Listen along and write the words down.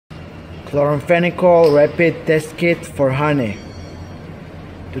Chloramphenicol rapid test kit for honey.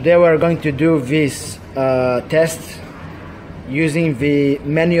 Today we are going to do this test using the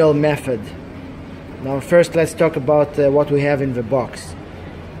manual method. Now first let's talk about what we have in the box.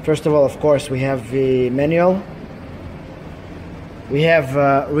 First of all, of course, we have the manual. We have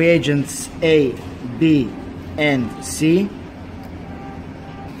reagents A, B and C.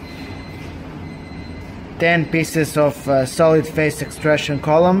 10 pieces of solid phase extraction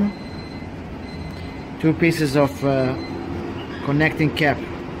column. 2 pieces of connecting cap.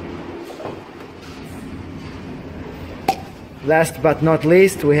 Last but not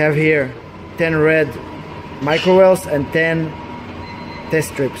least, we have here 10 red microwells and 10 test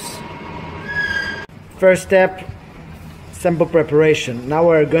strips. First step, sample preparation. Now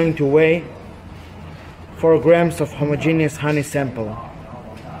we're going to weigh 4 grams of homogeneous honey sample.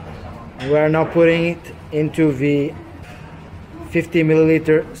 We are now putting it into the 50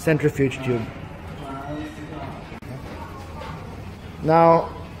 milliliter centrifuge tube. Now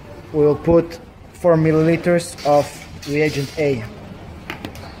we will put 4 milliliters of reagent A.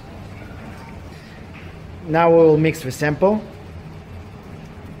 Now we will mix the sample.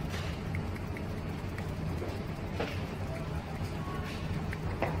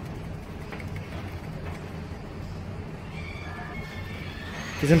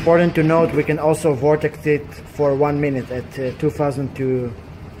 It is important to note we can also vortex it for 1 minute at 2000 to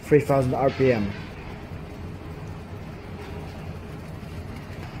 3000 RPM.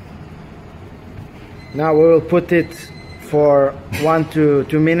 Now we will put it for 1 to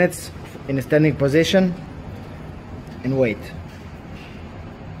 2 minutes in a standing position and wait.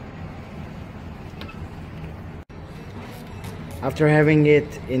 After having it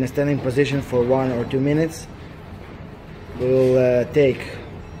in a standing position for 1 or 2 minutes, we will take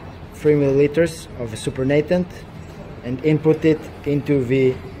 3 milliliters of a supernatant and input it into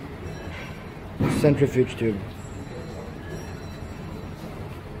the centrifuge tube.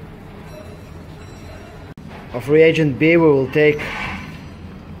 Of reagent B, we will take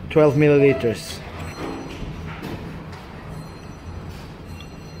 12 milliliters.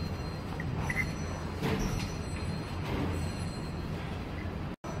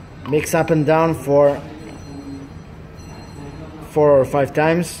 Mix up and down for 4 or 5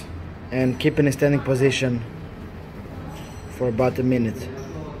 times and keep in a standing position for about a minute.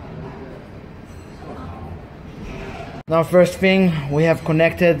 Now first thing, we have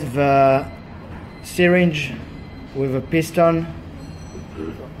connected the syringe with a piston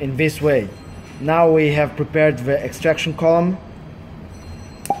in this way. Now we have prepared the extraction column.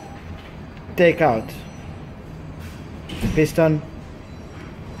 Take out the piston,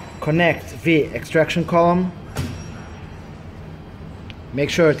 connect the extraction column, make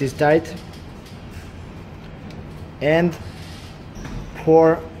sure it is tight, and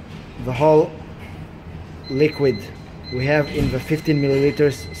pour the whole liquid we have in the 15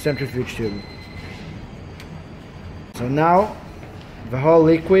 milliliters centrifuge tube. So now the whole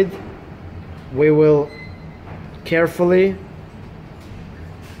liquid we will carefully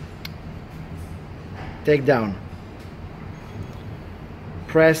take down.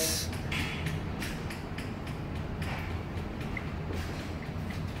 Press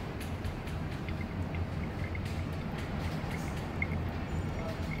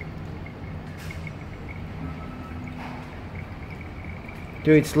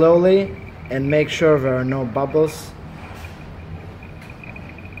do it slowly and make sure there are no bubbles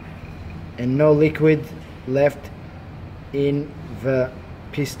and no liquid left in the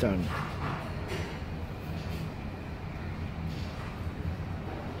piston.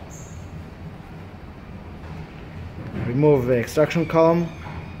 Remove the extraction column,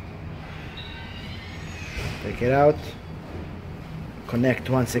 take it out, connect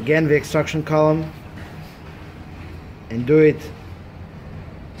once again the extraction column, and do it.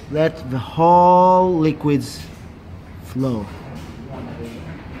 Let the whole liquids flow.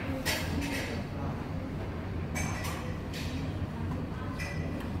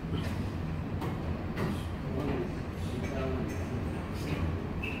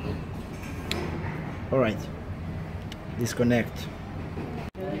 Alright, disconnect.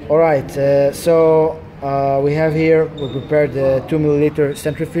 Alright, so we have here, we prepared the 2 milliliter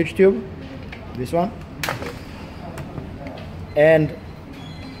centrifuge tube, this one, and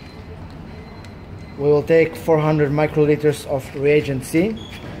we will take 400 microliters of reagent C.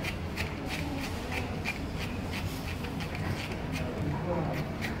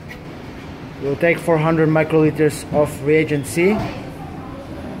 We'll take 400 microliters of reagent C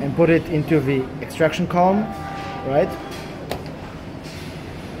and put it into the extraction column, right?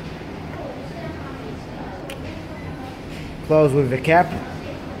 Close with the cap.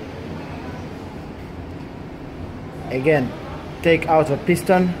 Again, take out a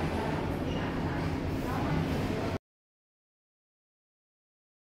piston.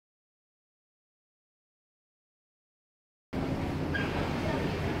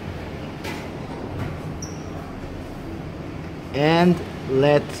 And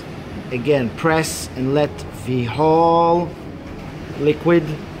let, again, press and let the whole liquid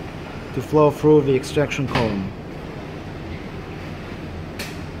to flow through the extraction column.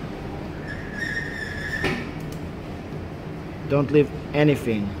 Don't leave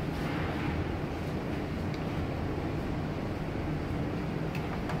anything.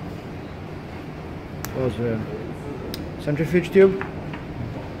 Close the centrifuge tube.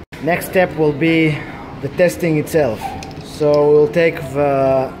 Next step will be the testing itself. So we'll take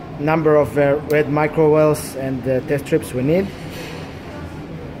the number of red micro wells and the test strips we need.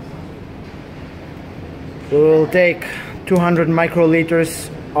 We will take 200 microliters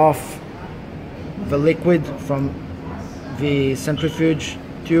of the liquid from the centrifuge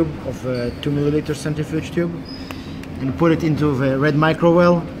tube, of a 2 milliliter centrifuge tube, and put it into the red micro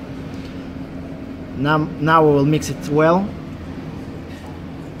well. Now we will mix it well.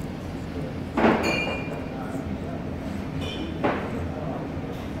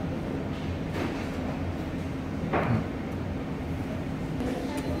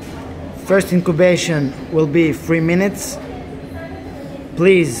 First incubation will be 3 minutes.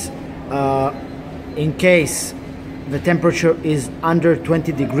 Please, in case the temperature is under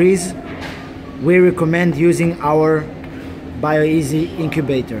 20 degrees, we recommend using our Bioeasy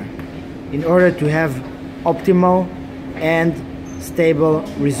incubator in order to have optimal and stable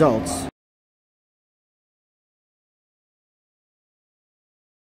results.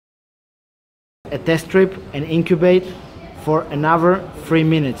 A test strip and incubate for another 3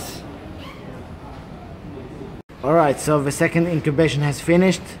 minutes. Alright, so the second incubation has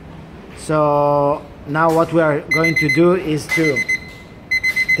finished. So now what we are going to do is to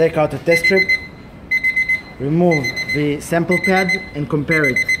take out a test strip, remove the sample pad and compare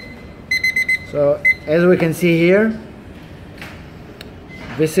it. So as we can see here,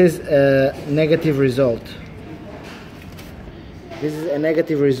 this is a negative result. This is a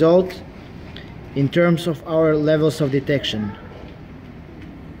negative result in terms of our levels of detection.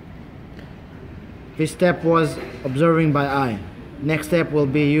 This step was observing by eye. Next step will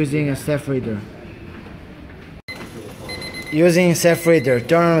be using a Ceph reader. Using a Ceph reader,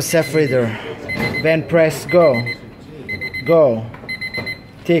 turn on a Ceph reader, then press go. Go.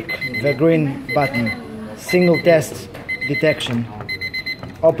 Tick the green button. Single test detection.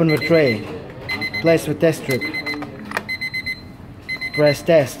 Open the tray. Place the test strip. Press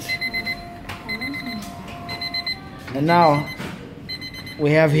test. And now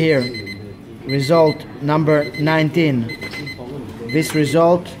we have here result number 19. This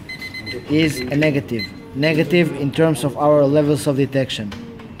result is a negative. Negative in terms of our levels of detection.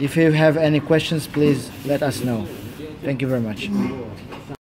 If you have any questions, please let us know. Thank you very much.